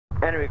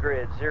Enemy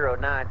grid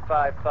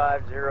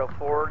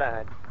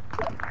 0955049.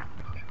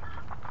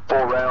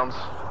 4 rounds,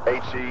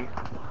 HE,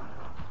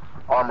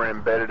 armor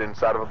embedded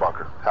inside of a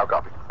bunker. How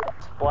copy?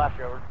 Splash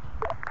over.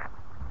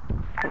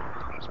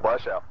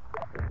 Splash out.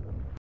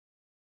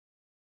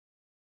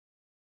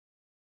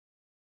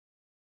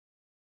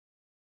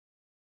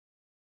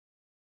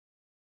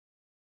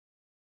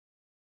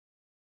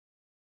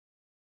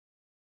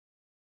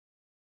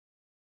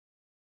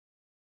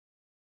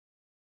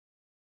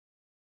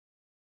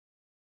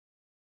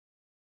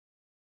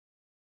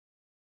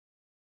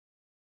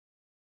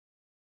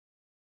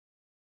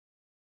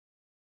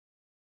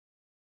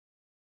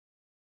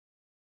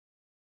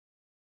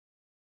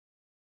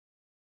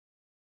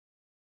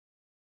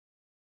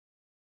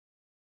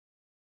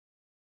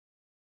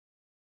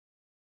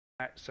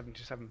 At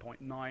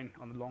 77.9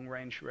 on the long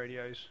range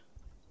radios,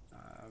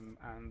 and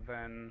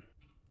then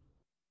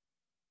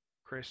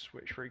Chris,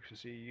 which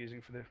frequency are you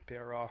using for the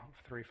PRR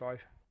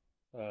 35?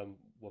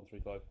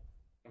 135.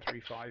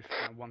 135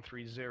 and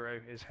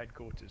 130 is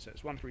headquarters. So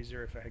it's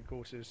 130 for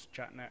headquarters,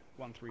 chatnet,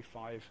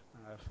 135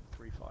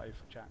 35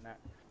 chatnet,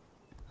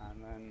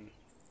 and then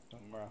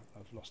somewhere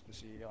I've lost the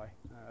CEI.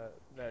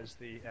 There's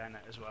the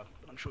airnet as well.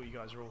 I'm sure you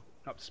guys are all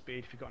up to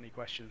speed. If you've got any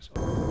questions.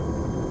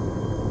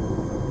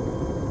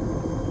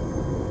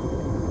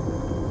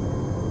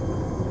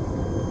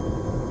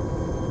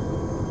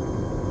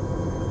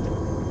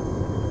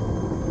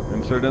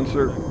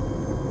 Insert.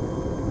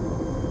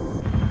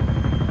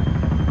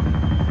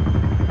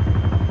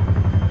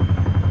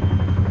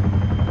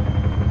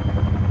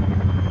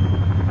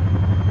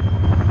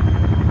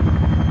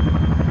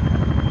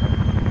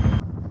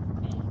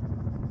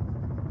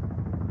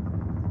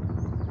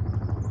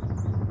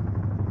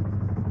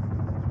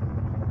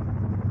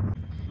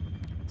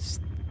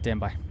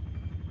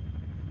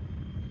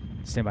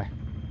 Stand by.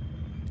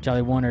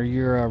 Charlie 1, are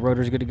your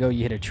rotors good to go?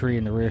 You hit a tree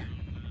in the rear.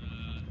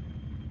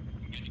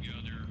 Good to go,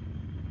 they're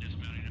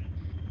dismounting.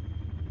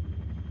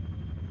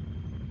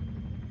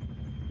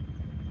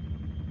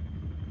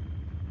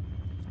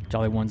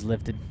 Charlie 1's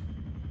lifted.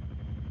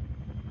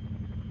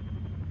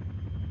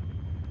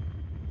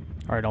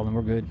 Alright, Alden,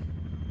 we're good.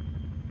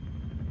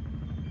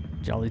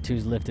 Charlie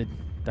 2's lifted.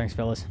 Thanks,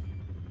 fellas.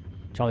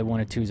 Charlie 1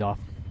 and 2's off.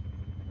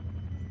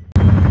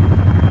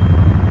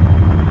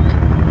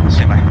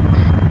 Stand by.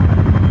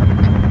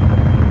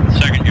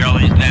 Second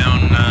Charlie's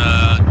down,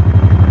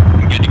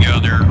 good to go,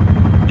 they're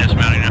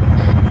dismounting now.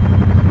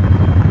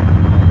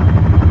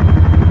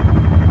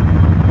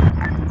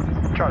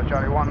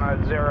 Charlie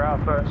 1, 0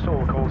 Alpha,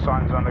 all call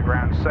signs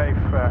underground safe,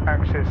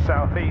 axis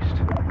southeast.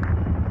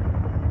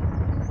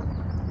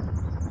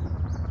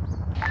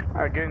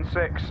 Goon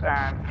 6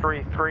 and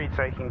 3-3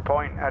 taking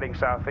point, heading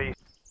southeast.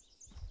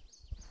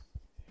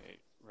 Hey,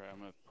 right, I'm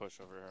gonna push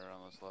over here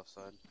on this left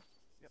side.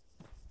 Yep.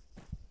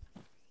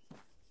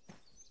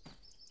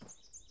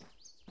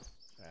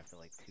 So after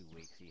like 2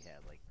 weeks, he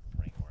had like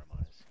ringworm on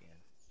his skin.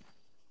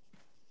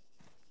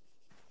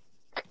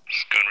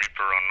 Goon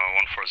Reaper on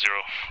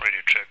 140,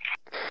 radio check.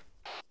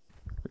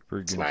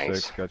 Reaper Goon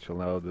 6, got you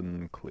loud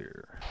and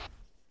clear.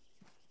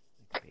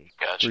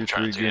 Gotcha,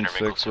 3-3 Goon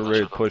 6, we're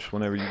ready to push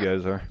whenever you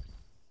guys are.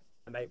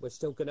 Mate, we're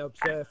still going to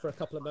observe for a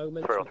couple of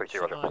moments. Eyes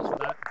for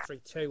that.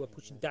 3-2, we're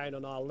pushing down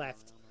on our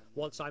left.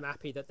 Once I'm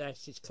happy that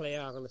this is clear,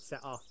 I'm going to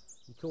set off.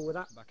 You cool with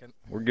that?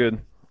 We're good.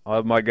 I'll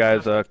have my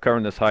guys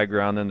covering this high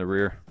ground in the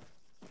rear.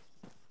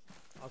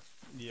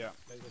 Yeah.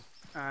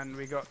 And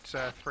we got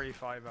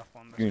 3-5 up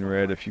on the Goon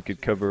Red, if you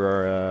could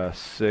cover our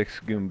 6.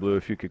 Goon Blue,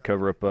 if you could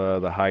cover up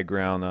the high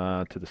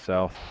ground to the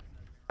south.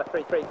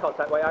 3-3,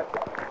 contact way out.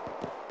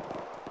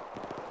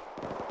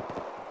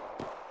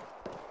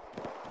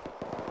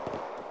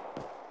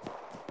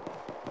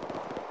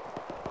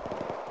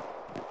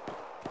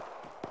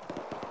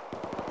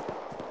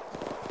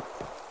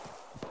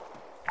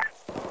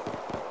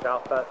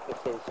 Alpha, this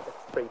is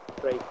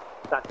 3-3.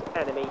 That's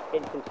enemy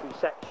infantry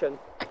section.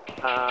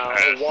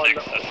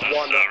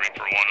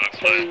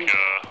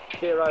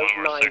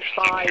 1-1-2-0-9-5.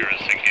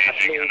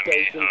 That's me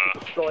engaging to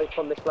destroy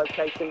from this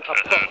location.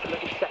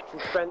 Approximately section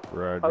strength.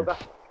 Roger. Over.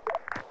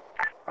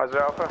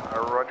 Alpha,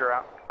 roger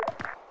out.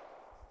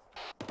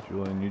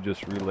 Julian, you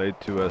just relayed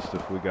to us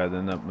if we got to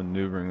end up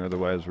maneuvering,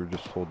 otherwise we're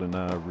just holding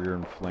rear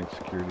and flank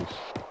securities.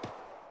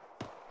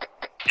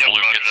 Yeah,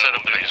 Luke, get set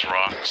up in these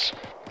rocks.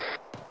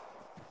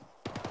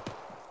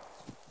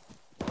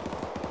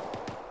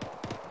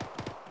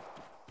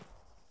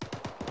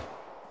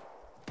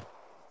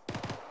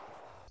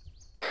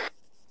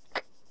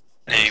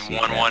 A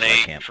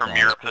 118 from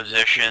your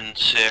position,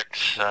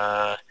 6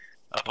 up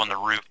on the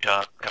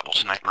rooftop, couple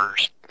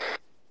snipers.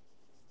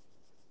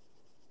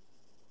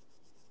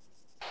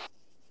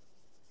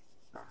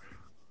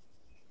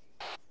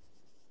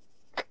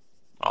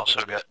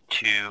 Also got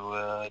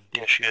 2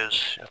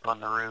 dishes up on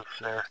the roof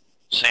there,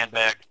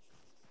 sandbag.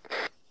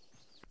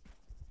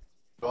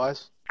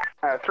 Guys?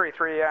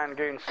 3-3 and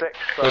Goon 6.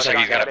 Looks like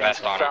he's got a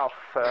vest on him. South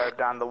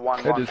down the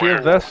 1-1 Hey, does he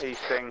have vest?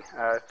 easting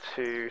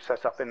to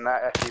set up in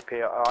that SUP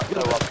at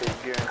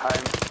ORP Goon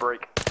home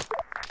break.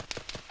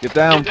 Get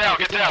down!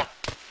 Get down!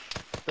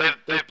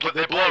 They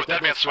blew up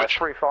that man switch.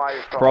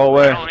 3-5. Crawl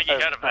away. I don't think he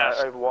had a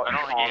vest. Overwatch I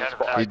don't think he had a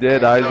vest. He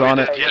did, eyes on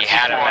it. He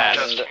had a vest.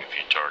 Just a few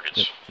targets.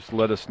 Yep, just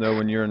let us know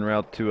when you're en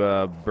route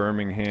to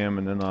Birmingham,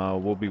 and then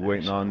we'll be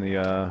waiting on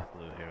the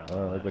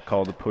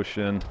call to push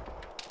in.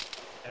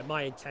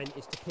 My intent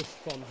is to push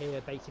from here,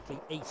 basically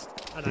east,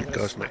 and I'm going to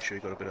guys, make sure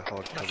you got a bit of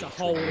hard cover a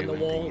hole in the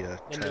wall the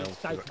in the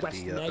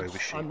southwestern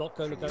edge. I'm not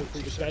going to go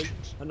through the gate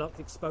and not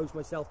expose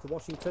myself to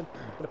Washington.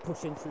 I'm going to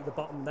push in through the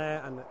bottom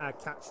there and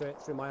capture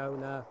it through my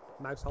own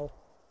mouse hole.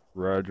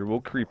 Roger, we'll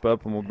creep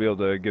up and we'll be able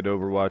to get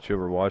overwatch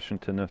over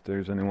Washington if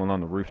there's anyone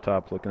on the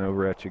rooftop looking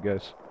over at you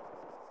guys.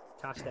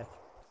 Fantastic.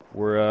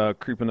 We're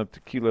creeping up to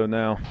Kilo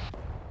now.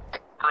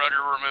 Roger,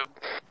 remove.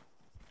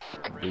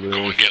 Blue, Go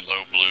and get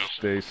low, Blue.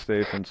 stay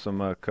safe and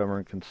some cover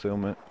and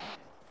concealment.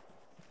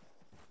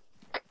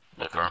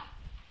 Okay.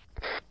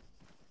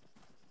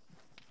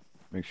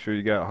 Make sure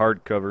you got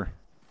hard cover.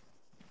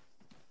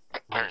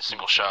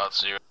 Single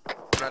shots, 0.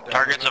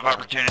 Targets of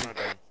opportunity.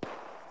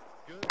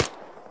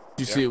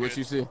 You see it? What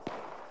you see?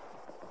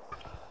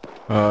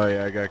 Oh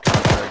yeah, I got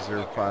contact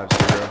 050.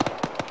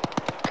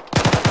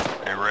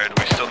 Hey, Red,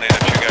 we still need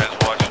a few guys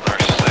watching our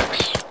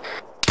 6.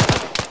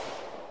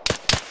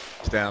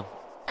 It's down.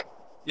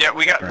 Yeah,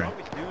 we got. You're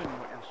always doing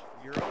what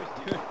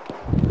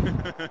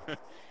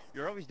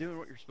you're always doing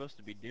what you're supposed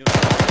to be doing.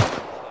 It's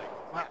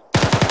like,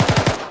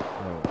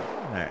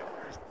 Alright.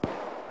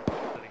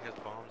 He has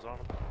bombs on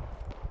him.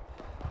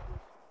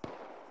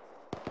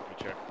 You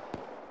check.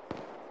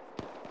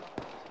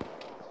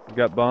 You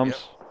got bombs?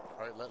 Yep.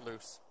 Alright, let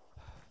loose.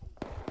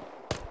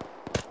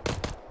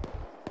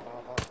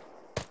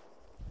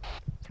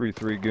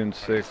 3-3 Goon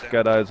 6.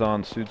 Got eyes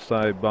on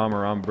Suicide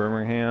Bomber on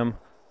Birmingham.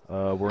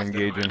 We're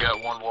engaging. We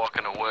got one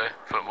walking away.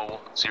 Foot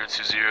mobile. 020.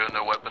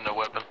 No weapon. No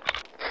weapon.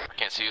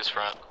 Can't see his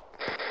front.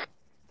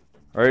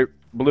 All right,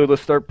 Blue.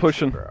 Let's start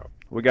pushing.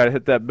 We gotta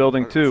hit that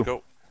building too. Let's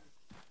go.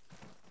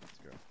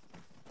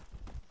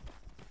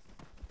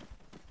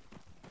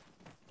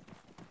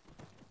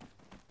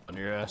 On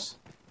your ass.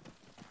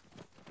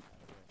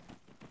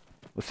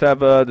 Let's have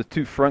the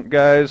two front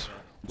guys.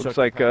 Looks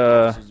like we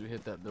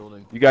hit that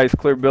building. you guys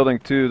clear building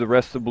 2. The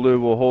rest of Blue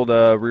will hold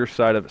rear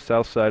side of it,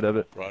 south side of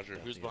it. Roger.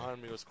 Who's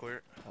behind me was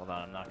clear? hold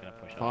on, I'm not gonna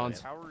push Pawns.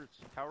 up.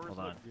 Towers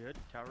look good.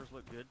 Towers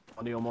look good.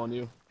 On you, I'm on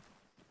you.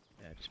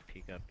 Yeah, just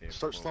peek up there.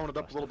 Start slowing it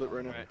up a little bit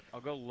right now. Alright, I'll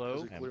go low.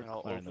 Is it clear?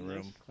 I'll Clearing the open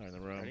room. this. Clearing the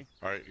room. Ready?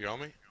 Alright, you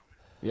on me?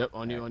 Yep,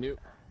 on you, on you.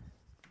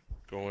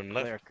 Going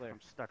left. Clear, clear. I'm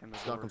stuck in the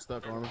Stuck, door. I'm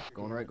stuck, armor.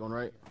 Going right, going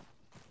right.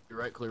 You're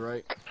right, clear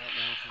right. Out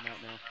now, I'm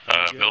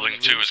out now. Building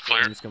 2 is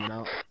clear. He's coming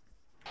out.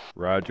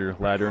 Roger.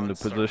 Ladder into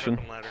Start position.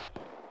 prepping ladder.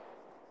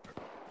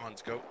 On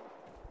scope.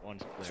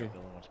 One's clear. Sure.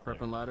 Building one's clear.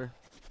 Prepping ladder.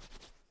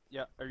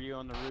 Yeah, are you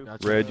on the roof?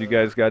 Gotcha. Red, you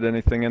guys got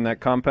anything in that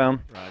compound?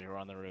 Roger, we're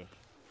on the roof.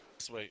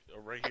 This way,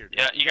 right here.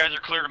 Yeah, you guys are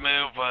clear to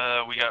move.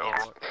 We got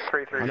over.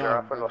 330.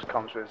 Alpha lost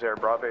comms with 0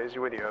 Bravo. Is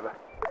you with you over?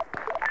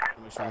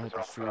 Let me try to hit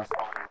these trees.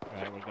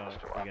 Alright, we're going.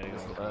 We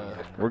gotta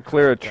go. We're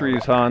clear of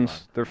trees,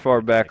 Hans. They're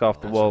far back off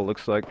the wall, it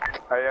looks like.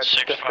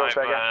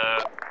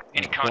 6-5.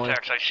 Any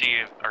contacts I see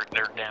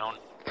they're down.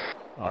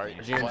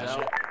 Alright, James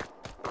out.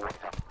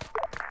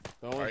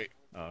 Going. Alright,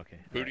 Oh, okay.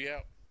 booty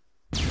out.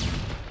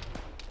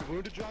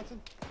 Wounded Johnson?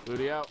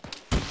 Booty out.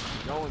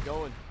 Going,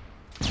 going.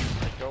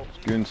 Go.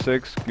 Goon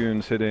 6.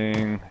 Goon's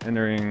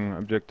entering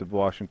objective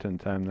Washington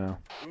time now.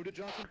 Wounded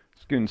Johnson?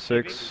 Goon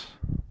 6.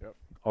 Yep.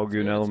 All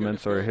Goon Let's go,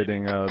 elements let's go. are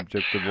hitting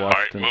objective Alright,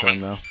 Washington time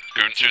moving. now.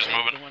 Goon 2's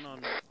moving. The one on.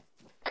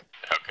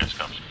 Okay,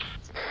 stops.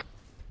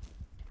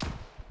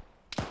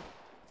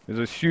 There's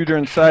a shooter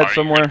inside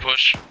somewhere.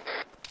 Push.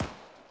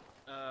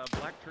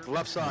 Black turtle.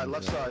 Left side,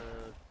 left side.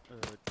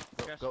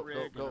 Chest Go, rig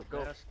go, and a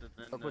go. vest, and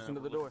then, I'm pushing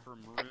to the look door. for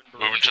maroon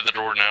Moving to the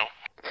door now.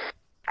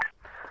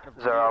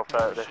 0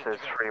 Alpha, this is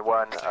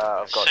 3-1.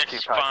 I've got 2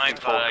 6-5.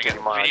 packs, I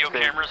got video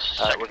cameras.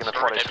 we're going to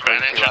follow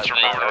Advan entrance are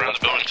moving around the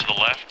building to the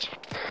left.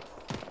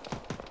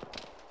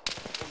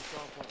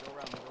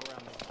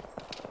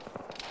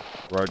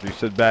 Roger, you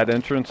said bad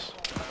entrance?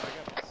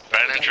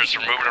 Bad entrance are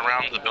moving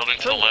around the building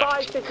to the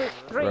left. This is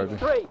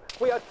 3-3.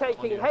 We are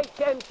taking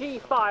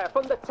HMG fire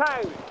from the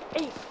town,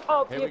 east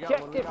of the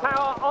objective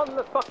tower on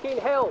the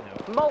fucking hill.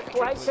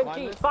 Multiple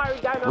HMGs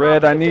firing down on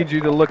Red, our I need you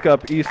to look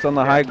up east on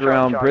the high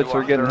ground. Brits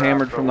are getting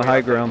hammered from the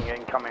high ground.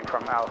 Incoming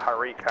from Al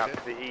Harik out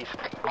to the east.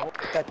 What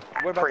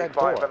about that 3-5,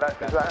 door?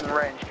 is that in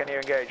range? Can you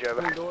engage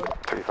over?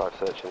 3-5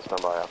 searches,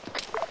 stand by out.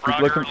 Keep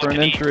looking for an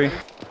entry.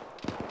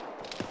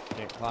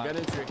 Got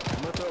entry.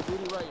 I'm gonna throw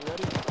booty right, you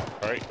ready?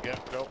 Alright, yeah,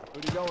 go.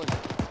 Booty going.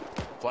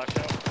 Flash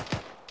out.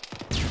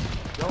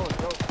 Going,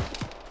 go.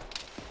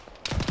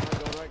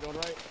 Going right, going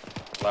right.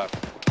 Left.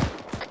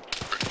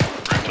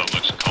 Rooftop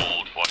looks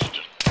cold,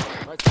 Washington.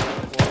 Right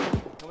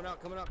side. Coming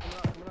out, coming out, coming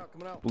out, coming out,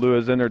 coming out. Blue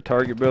is in their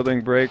target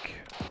building break.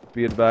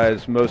 Be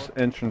advised, most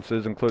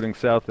entrances, including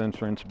south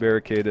entrance,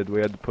 barricaded.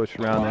 We had to push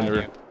around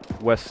enter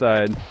west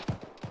side.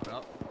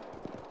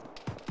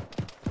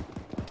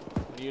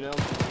 You know.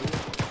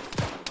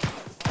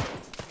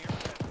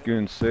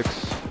 Goon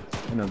 6.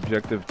 An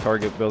objective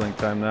target building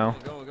time now.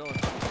 Going, going.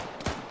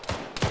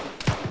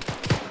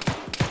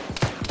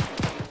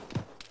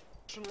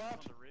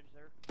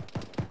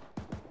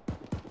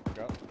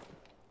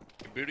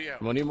 Booty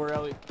out. Money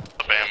Morelli.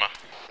 Alabama.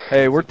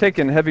 Hey, we're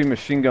taking heavy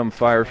machine gun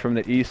fire from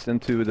the east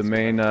into the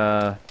main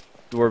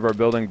door of our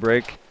building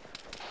break.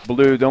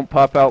 Blue, don't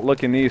pop out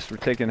looking east. We're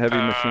taking heavy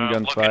machine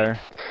gun fire.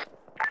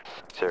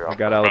 I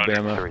got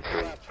Alabama.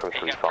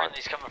 Rooftop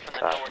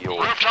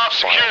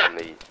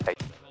secure.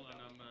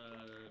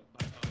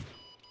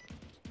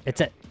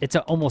 It's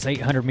at almost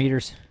 800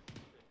 meters.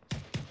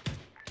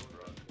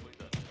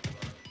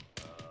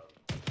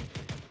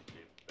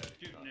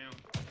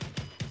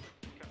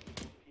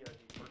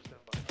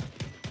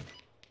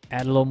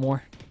 Add a little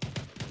more.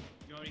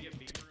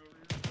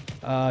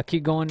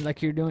 Keep going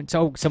like you're doing.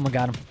 So someone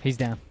got him. He's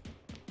down.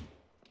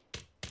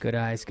 Good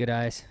eyes. Good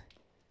eyes.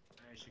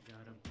 I actually got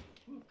him.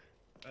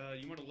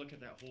 You want to look at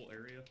that whole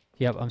area?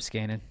 Yep, I'm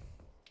scanning.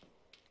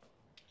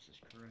 This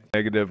is correct.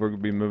 Negative. We're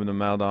gonna be moving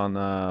them out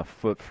on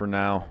foot for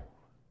now.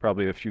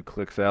 Probably a few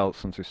clicks out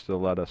since there's still a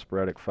lot of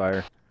sporadic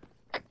fire.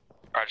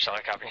 Roger,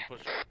 solid copy.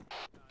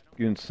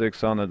 Goon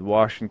 6 on the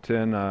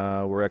Washington.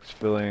 We're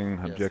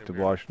exfilling objective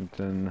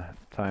Washington.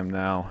 Time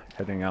now.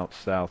 Heading out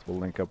south. We'll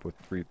link up with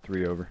 3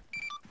 over.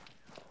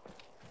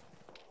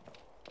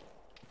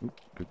 Oop,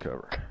 good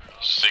cover.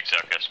 6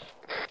 out, guys.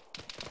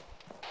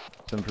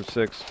 10 for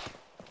 6.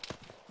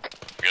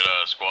 Got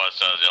a squad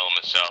size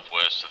element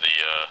southwest of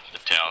the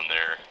town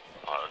there.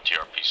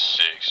 TRP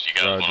 6. You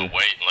guys want to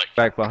wait and like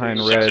back behind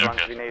red.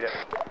 We need it.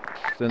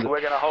 Send it. We're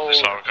going to hold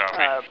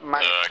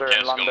Manchester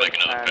and London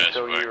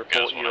until you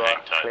report you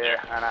are clear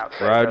and out.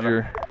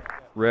 Roger.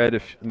 Red,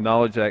 if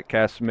acknowledge that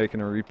Cass is making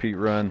a repeat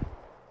run.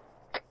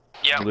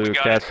 Yeah, Blue,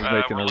 Cass is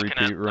making a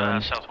repeat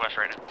run. Southwest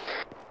right now.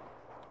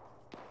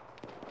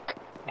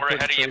 We're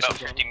ahead of you about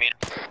 50 meters.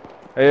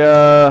 Hey,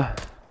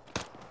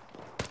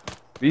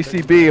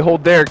 VCB,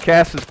 hold there.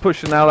 Cass is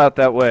pushing out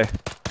that way.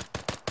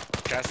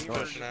 Cass is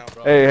pushing out.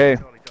 Hey.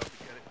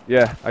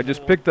 Yeah, I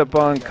just picked up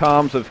on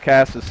comms of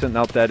Cass is sitting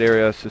out that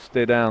area, so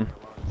stay down.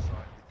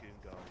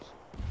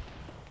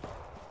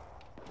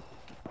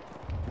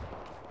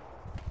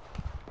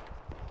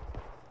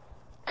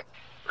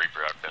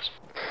 Reaper out, Cass.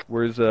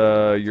 Where's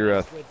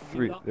your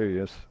 3? There he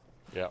is.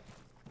 Yeah.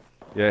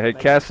 Yeah, hey,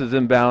 Cass is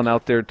inbound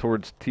out there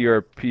towards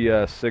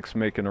TRP 6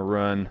 making a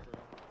run.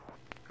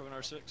 Coming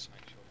R6.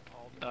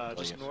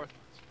 Just north.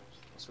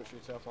 Switch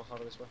to south on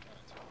this way.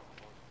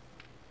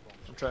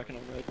 I'm tracking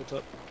on right. What's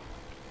up?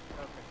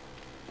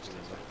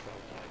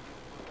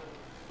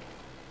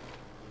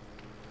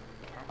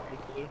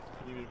 Blue, you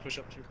need me to push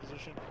up to your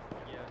position?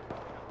 Yeah.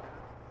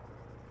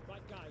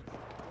 Right, guys, we're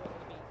going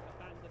to be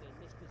abandoning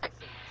this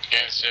position.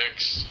 Scan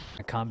 6.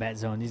 A combat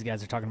zone. These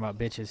guys are talking about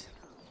bitches.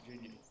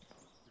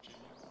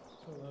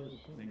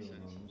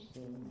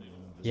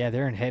 Yeah,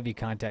 they're in heavy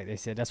contact. They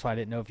said that's why I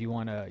didn't know if you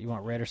want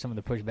red or someone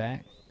to push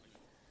back.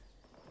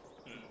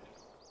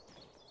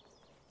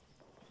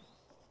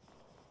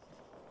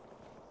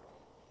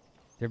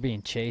 They're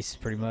being chased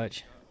pretty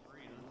much.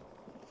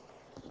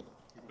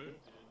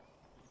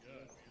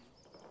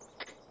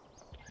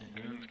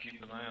 Goons,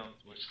 keep an eye out.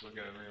 We still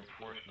got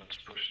reinforcements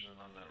pushing in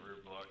on that rear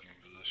blocking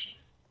position.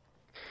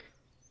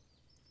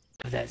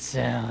 That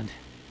sound.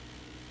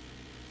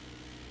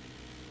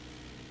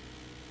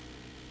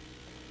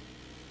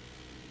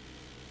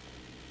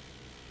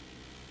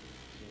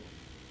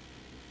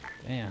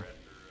 Damn. It's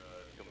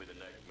gonna be the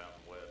next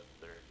mountain west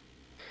there.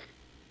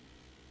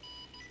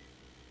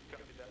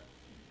 Copy that.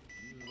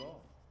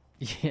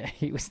 Yeah,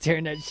 he was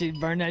tearing that shit,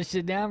 burn that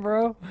shit down,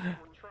 bro. We're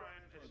trying,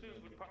 as soon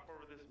as we pop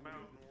over this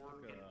mountain, we're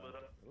getting lit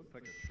up. It looks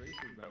like a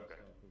tracer bounce.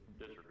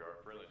 Disregard,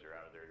 friendlies are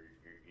out of there.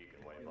 You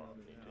can wave off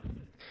if you need to.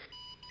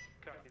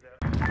 Copy that.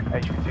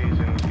 HPTs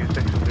and Q6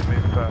 will be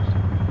moving first.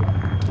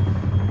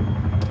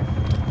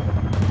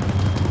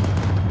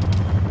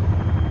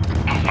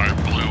 Alright,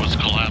 blue was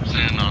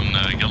collapsing on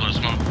yellow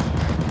smoke.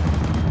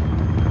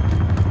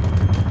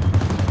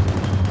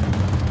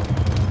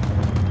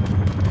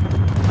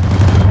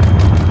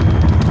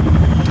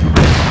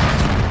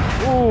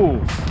 Ooh!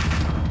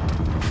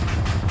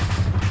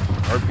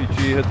 RPG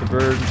hit the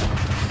bird.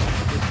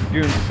 This is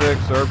Goon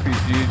 6,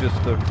 RPG just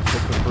hit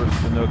the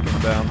first Chinook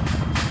inbound.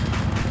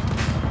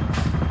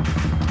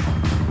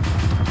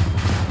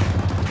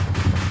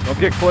 Don't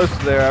get close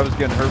to there, I was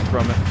getting hurt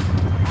from it.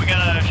 We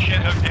got a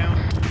shit hook down.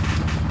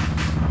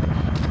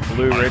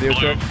 Blue radio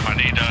check. I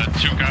need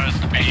 2 guys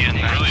to be in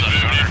that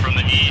zone from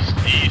the east.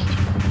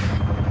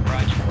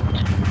 Roger.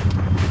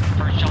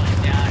 First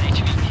Charlie's down,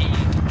 HVT.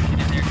 Get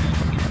in there,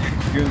 get in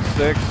there. Goon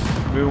 6,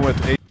 moving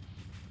with 8.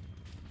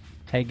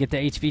 Hey, get the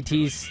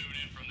HVTs.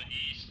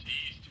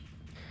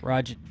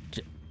 Roger.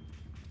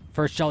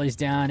 First Charlie's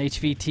down,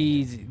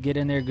 HVTs. Get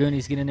in there,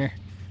 Goonies, get in there.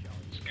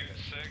 Goon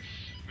 6,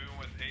 moving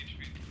with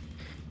HV.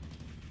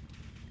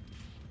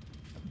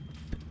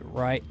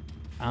 Right.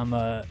 I'm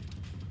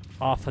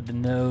off of the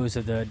nose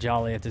of the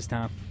Jolly at this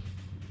time.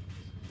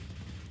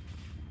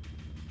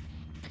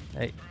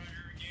 Hey.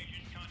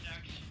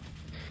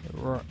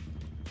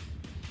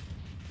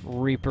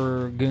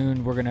 Reaper,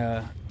 Goon, we're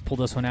gonna pull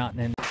this one out and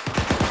then.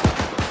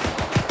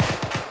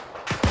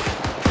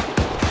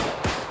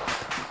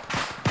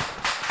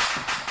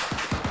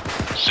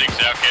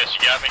 Six outcast,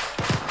 you got me?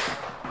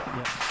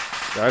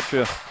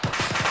 Gotcha.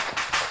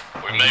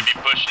 We may be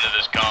pushing to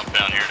this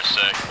compound here in a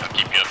sec. I'll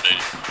keep you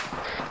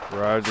updated.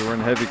 Roger, we're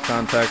in heavy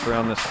contact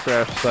around this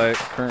crash site.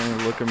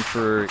 Currently looking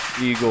for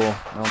Eagle.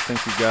 I don't think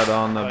he got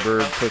on the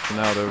bird pushing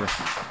out over.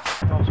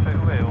 Don't spit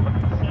away, over.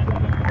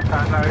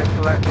 No,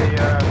 let the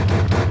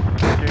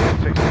Junior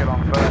 6 get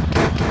on first,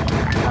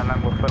 and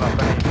then we'll fill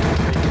up any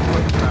people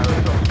with not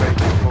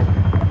spaceable.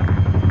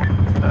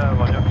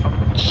 Roger.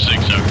 6,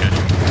 okay.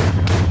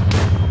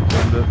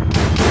 Send it.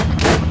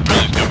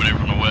 Friendly's coming in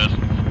from the west.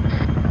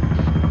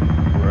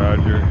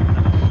 Roger.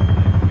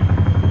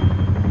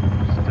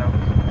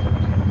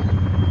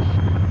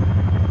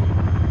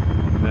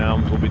 Now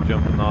we'll be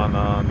jumping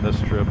on this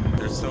trip.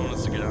 They're telling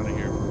us to get out of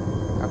here.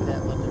 Copy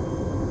that, London.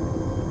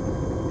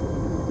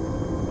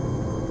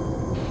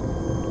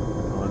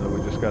 We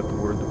just got the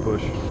word to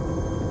push.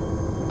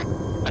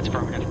 That's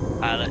affirmative.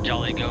 Let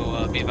Jolly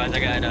go, be advised I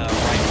got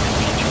right